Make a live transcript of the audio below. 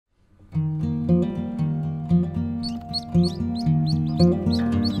Hi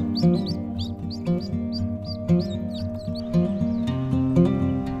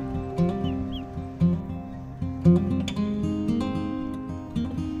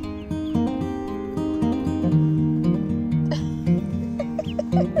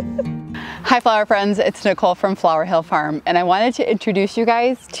flower friends, it's Nicole from Flower Hill Farm, and I wanted to introduce you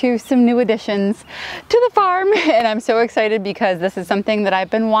guys to some new additions to the farm, and I'm so excited because this is something that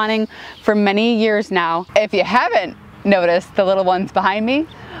I've been wanting for many years now. If you haven't noticed the little ones behind me,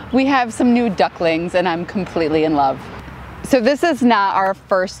 we have some new ducklings and I'm completely in love. So this is not our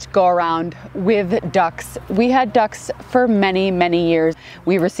first go around with ducks. We had ducks for many, many years.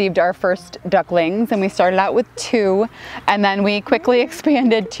 We received our first ducklings and we started out with 2 and then we quickly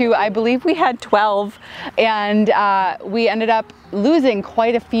expanded to, I believe we had 12, and we ended up losing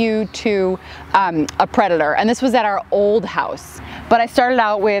quite a few to a predator, and this was at our old house. But I started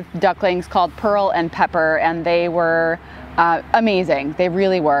out with ducklings called Pearl and Pepper, and they were amazing. They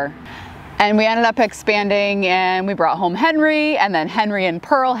really were. And we ended up expanding and we brought home Henry, and then Henry and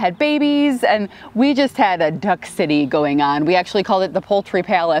Pearl had babies, and we just had a duck city going on. We actually called it the Poultry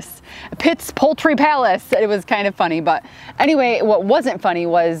Palace, Pitt's Poultry Palace. It was kind of funny, but anyway, what wasn't funny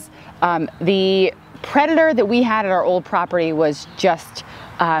was the predator that we had at our old property was just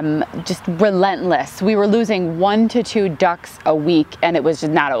relentless. We were losing 1 to 2 ducks a week, and it was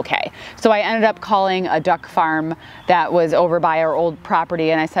just not okay. So I ended up calling a duck farm that was over by our old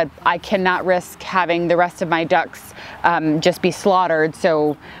property, and I said, I cannot risk having the rest of my ducks just be slaughtered.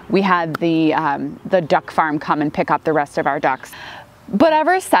 So we had the duck farm come and pick up the rest of our ducks. But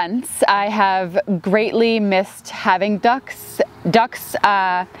ever since, I have greatly missed having ducks.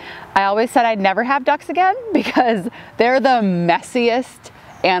 I always said I'd never have ducks again because they're the messiest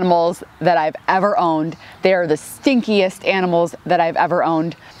animals that I've ever owned. They are the stinkiest animals that I've ever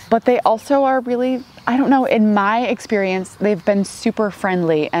owned, but they also are really, I don't know, in my experience, they've been super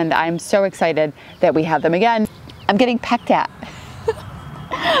friendly, and I'm so excited that we have them again. I'm getting pecked at.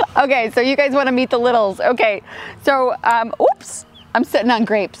 Okay, so you guys want to meet the littles. Okay, so, oops, I'm sitting on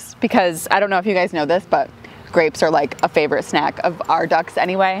grapes because I don't know if you guys know this, but grapes are like a favorite snack of our ducks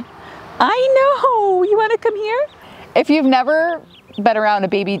anyway. I know, you want to come here? If you've never been around a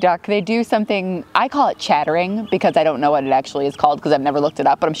baby duck, they do something, I call it chattering because I don't know what it actually is called because I've never looked it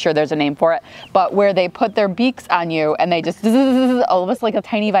up, but I'm sure there's a name for it. But where they put their beaks on you and they just almost like a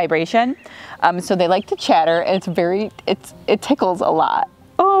tiny vibration. So they like to chatter, and it tickles a lot.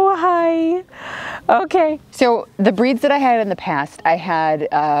 Oh, hi. Okay, so the breeds that I had in the past, I had,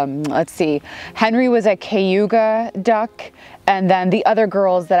 let's see, Henry was a Cayuga duck, and then the other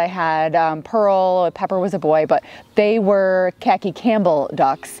girls that I had, Pearl, Pepper was a boy, but they were Khaki Campbell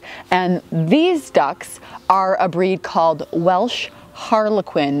ducks. And these ducks are a breed called Welsh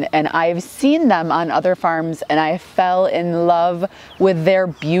Harlequin, and I've seen them on other farms and I fell in love with their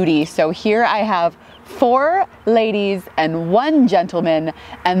beauty. So here I have 4 ladies and 1 gentleman,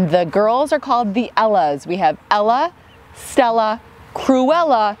 and the girls are called the Ellas. We have Ella, Stella,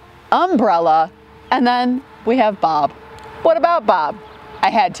 Cruella, Umbrella, and then we have Bob. What about Bob? I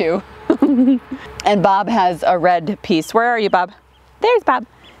had to. And Bob has a red piece. Where are you, Bob? There's Bob.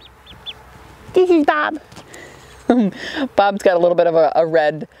 This is Bob. Bob's got a little bit of a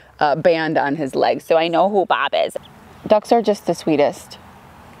red band on his leg, so I know who Bob is. Ducks are just the sweetest.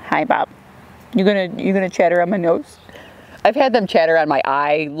 Hi, Bob. You gonna chatter on my nose? I've had them chatter on my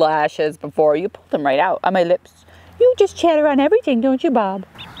eyelashes before. You pull them right out on my lips. You just chatter on everything, don't you, Bob?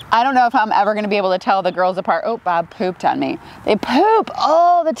 I don't know if I'm ever gonna be able to tell the girls apart. Oh, Bob pooped on me. They poop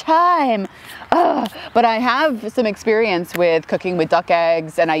all the time. But I have some experience with cooking with duck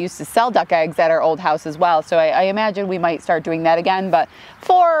eggs, and I used to sell duck eggs at our old house as well. So I imagine we might start doing that again. But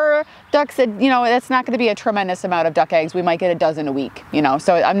for ducks, you know, that's not gonna be a tremendous amount of duck eggs. We might get a dozen a week, you know.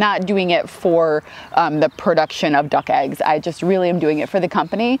 So I'm not doing it for the production of duck eggs. I just really am doing it for the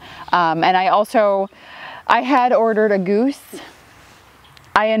company. And I had ordered a goose.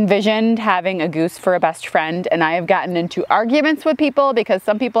 I envisioned having a goose for a best friend, and I have gotten into arguments with people because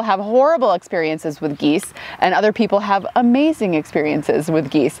some people have horrible experiences with geese and other people have amazing experiences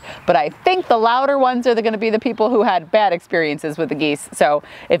with geese. But I think the louder ones are going to be the people who had bad experiences with the geese. So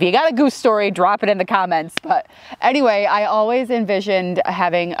if you got a goose story, drop it in the comments. But anyway, I always envisioned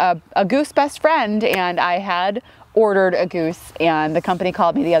having a goose best friend, and I had ordered a goose, and the company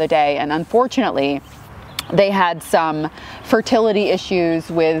called me the other day, and unfortunately they had some fertility issues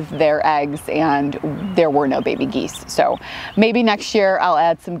with their eggs and there were no baby geese. So maybe next year I'll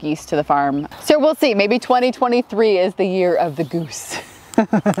add some geese to the farm. So we'll see, maybe 2023 is the year of the goose.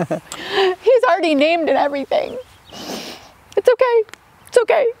 He's already named and everything. It's okay, it's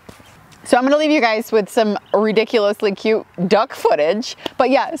okay. So I'm gonna leave you guys with some ridiculously cute duck footage. But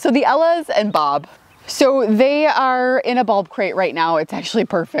yeah, so the Ellas and Bob. So they are in a bulb crate right now. It's actually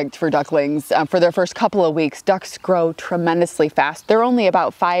perfect for ducklings. For their first couple of weeks, ducks grow tremendously fast. They're only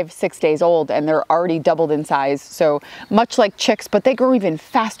about 5-6 days old and they're already doubled in size. So much like chicks, but they grow even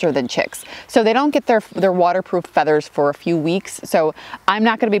faster than chicks. So they don't get their waterproof feathers for a few weeks. So I'm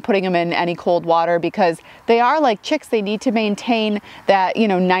not gonna be putting them in any cold water because they are like chicks. They need to maintain that,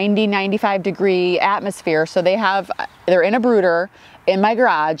 90, 95 degree atmosphere. So they're in a brooder in my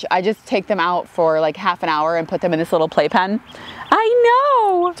garage. I just take them out for like half an hour and put them in this little playpen. I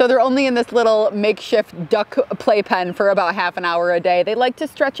know! So they're only in this little makeshift duck playpen for about half an hour a day. They like to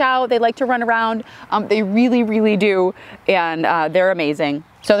stretch out, they like to run around. They really, really do, and they're amazing.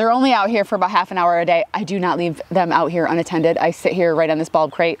 So they're only out here for about half an hour a day. I do not leave them out here unattended. I sit here right on this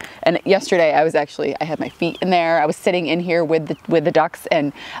bulb crate. And yesterday I had my feet in there. I was sitting in here with the ducks,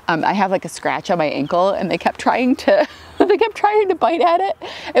 and I have like a scratch on my ankle, and they kept trying to bite at it.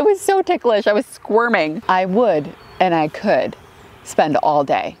 It was so ticklish. I was squirming. I would, and I could spend all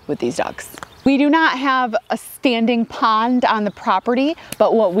day with these ducks. We do not have a standing pond on the property,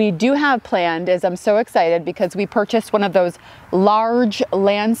 but what we do have planned is, I'm so excited because we purchased one of those large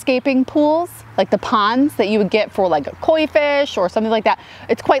landscaping pools, like the ponds that you would get for like a koi fish or something like that.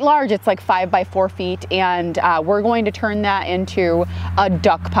 It's quite large. It's like 5 by 4 feet, and we're going to turn that into a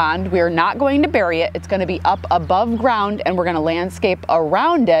duck pond. We're not going to bury it. It's going to be up above ground, and we're going to landscape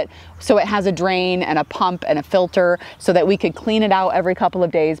around it so it has a drain and a pump and a filter so that we could clean it out every couple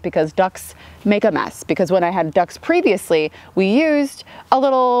of days, because ducks make a mess. Because when I had ducks previously, we used a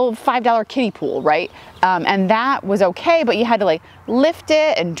little $5 kiddie pool, right? And that was okay, but you had to like lift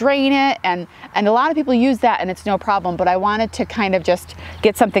it and drain it, and a lot of people use that and it's no problem, but I wanted to kind of just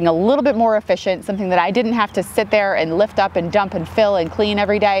get something a little bit more efficient, something that I didn't have to sit there and lift up and dump and fill and clean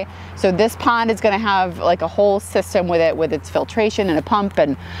every day. So this pond is gonna have like a whole system with it, with its filtration and a pump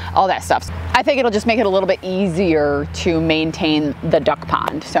and all that stuff. I think it'll just make it a little bit easier to maintain the duck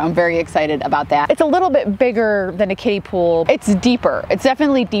pond. So I'm very excited about that. It's a little bit bigger than a kiddie pool. It's deeper, it's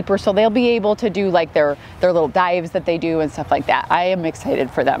definitely deeper, so they'll be able to do like their little dives that they do and stuff like that. I am excited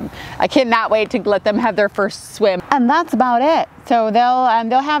for them. I cannot wait to let them have their first swim. And that's about it. So they'll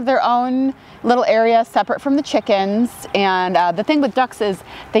have their own little area separate from the chickens. And the thing with ducks is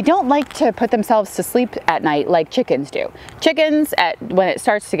they don't like to put themselves to sleep at night like chickens do. Chickens, when it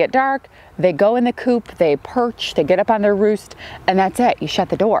starts to get dark, they go in the coop, they perch, they get up on their roost, and that's it. You shut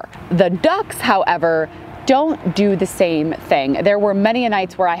the door. The ducks, however, don't do the same thing. There were many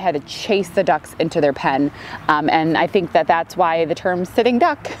nights where I had to chase the ducks into their pen, and I think that that's why the term sitting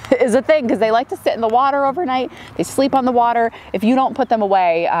duck is a thing, because they like to sit in the water overnight. They sleep on the water. If you don't put them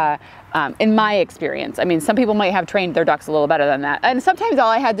away, in my experience, I mean, some people might have trained their ducks a little better than that, and sometimes all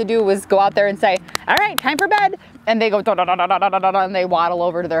I had to do was go out there and say, all right, time for bed, and they go da, da, da, da, da, da, da, and they waddle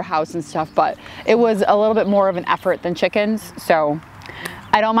over to their house and stuff. But it was a little bit more of an effort than chickens, so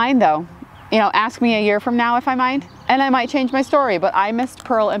I don't mind though. Ask me a year from now if I mind, and I might change my story, but I missed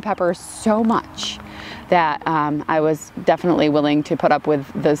Pearl and Pepper so much that I was definitely willing to put up with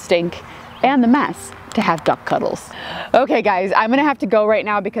the stink and the mess to have duck cuddles. Okay guys, I'm gonna have to go right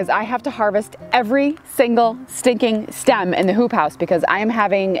now because I have to harvest every single stinking stem in the hoop house, because I am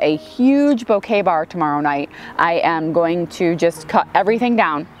having a huge bouquet bar tomorrow night. I am going to just cut everything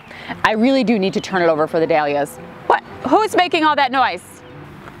down. I really do need to turn it over for the dahlias. What? Who's making all that noise?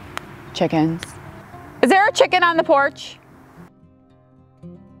 Chickens. Is there a chicken on the porch?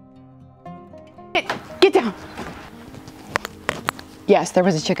 Get down. Yes, there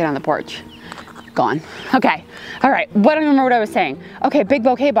was a chicken on the porch. Gone. Okay. All right. I don't remember what I was saying. Okay, big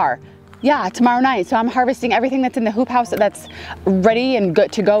bouquet bar. Yeah, tomorrow night. So I'm harvesting everything that's in the hoop house that's ready and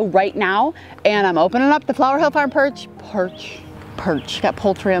good to go right now. And I'm opening up the Flower Hill Farm perch. Perch. Got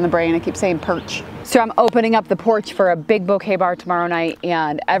poultry on the brain. I keep saying perch. So I'm opening up the porch for a big bouquet bar tomorrow night,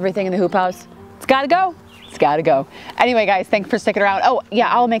 and everything in the hoop house, it's gotta go. It's gotta go. Anyway guys, thanks for sticking around. Oh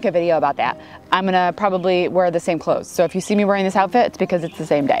yeah, I'll make a video about that. I'm gonna probably wear the same clothes. So if you see me wearing this outfit, it's because it's the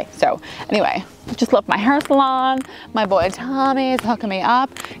same day. So anyway, just left my hair salon. My boy Tommy is hooking me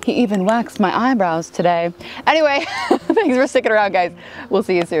up. He even waxed my eyebrows today. Anyway, thanks for sticking around guys. We'll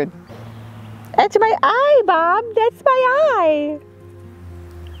see you soon. That's my eye, Bob. That's my eye.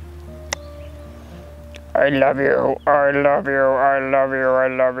 I love you. I love you. I love you. I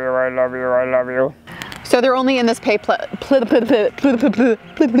love you. I love you. I love you. So they're only in this playpen. Are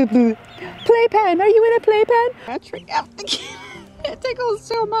you in a playpen? Hatchery. It tickles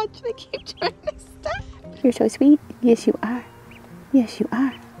so much. They keep trying to stop. You're so sweet. Yes, you are. Yes, you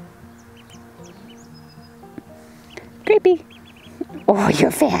are. Creepy. Oh,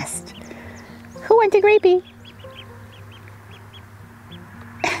 you're fast. went to Grapey.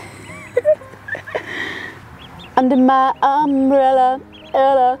 Under my umbrella,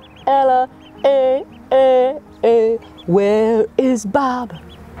 Ella, Ella, eh, eh, eh. Where is Bob?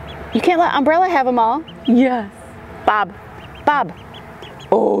 You can't let Umbrella have them all. Yes. Bob. Bob.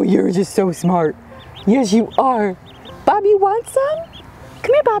 Oh, you're just so smart. Yes, you are. Bob, you want some?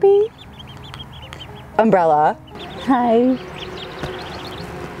 Come here, Bobby. Umbrella. Hi.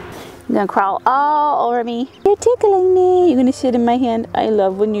 You're gonna crawl all over me. You're tickling me. You're gonna sit in my hand. I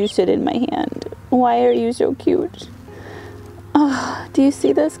love when you sit in my hand. Why are you so cute? Oh, do you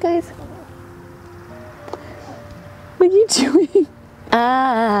see this, guys? What are you doing?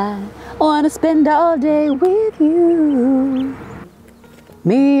 I wanna spend all day with you.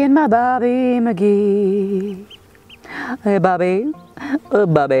 Me and my Bobby McGee. Hey, Bobby.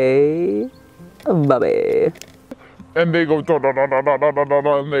 Bobby. Bobby. And they go da da da da da da da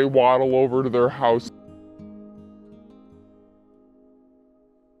da, and they waddle over to their house.